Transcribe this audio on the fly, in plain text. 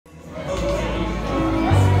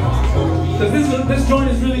This joint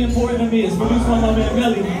is really important to me. It's produced by my man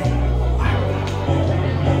Melly.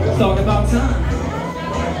 Let's talk about time.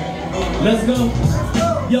 Let's go.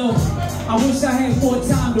 Yo, I wish I had more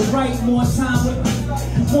time to write, more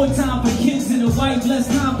time for kids and the wife, less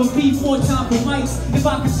time for beef, more time for mics. If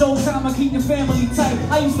I could show time, I keep the family tight.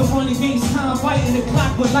 I used to run against time, fighting the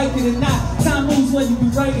clock, but like it or not, time moves whether you be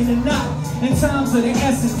writing or not. And times are the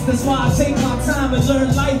essence, that's why I take my time and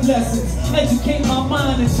learn life lessons. Educate my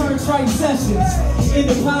mind and turn trite sessions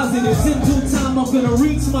into positives. In due time, I'm gonna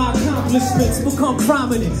reach my accomplishments, become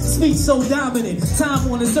prominent, speak so dominant.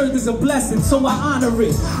 Time on this earth is a blessing, so I honor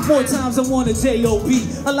it. More times I want a J.O.B.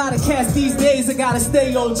 A lot of cats these days, I gotta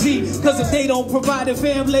stay OG. Cause if they don't provide a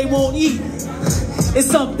family, they won't eat. It's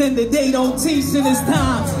something that they don't teach, and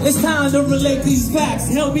it's time to relate these facts.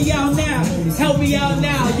 Help me out now, help me out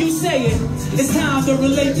now. You say it. It's time to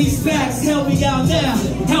relate these facts. Help me out now,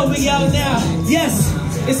 help me out now. Yes,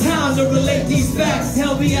 it's time to relate these facts.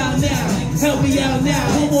 Help me out now, help me out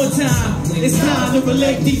now. One more time. It's time to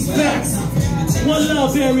relate these facts. One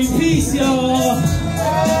love, Barrie, peace, y'all.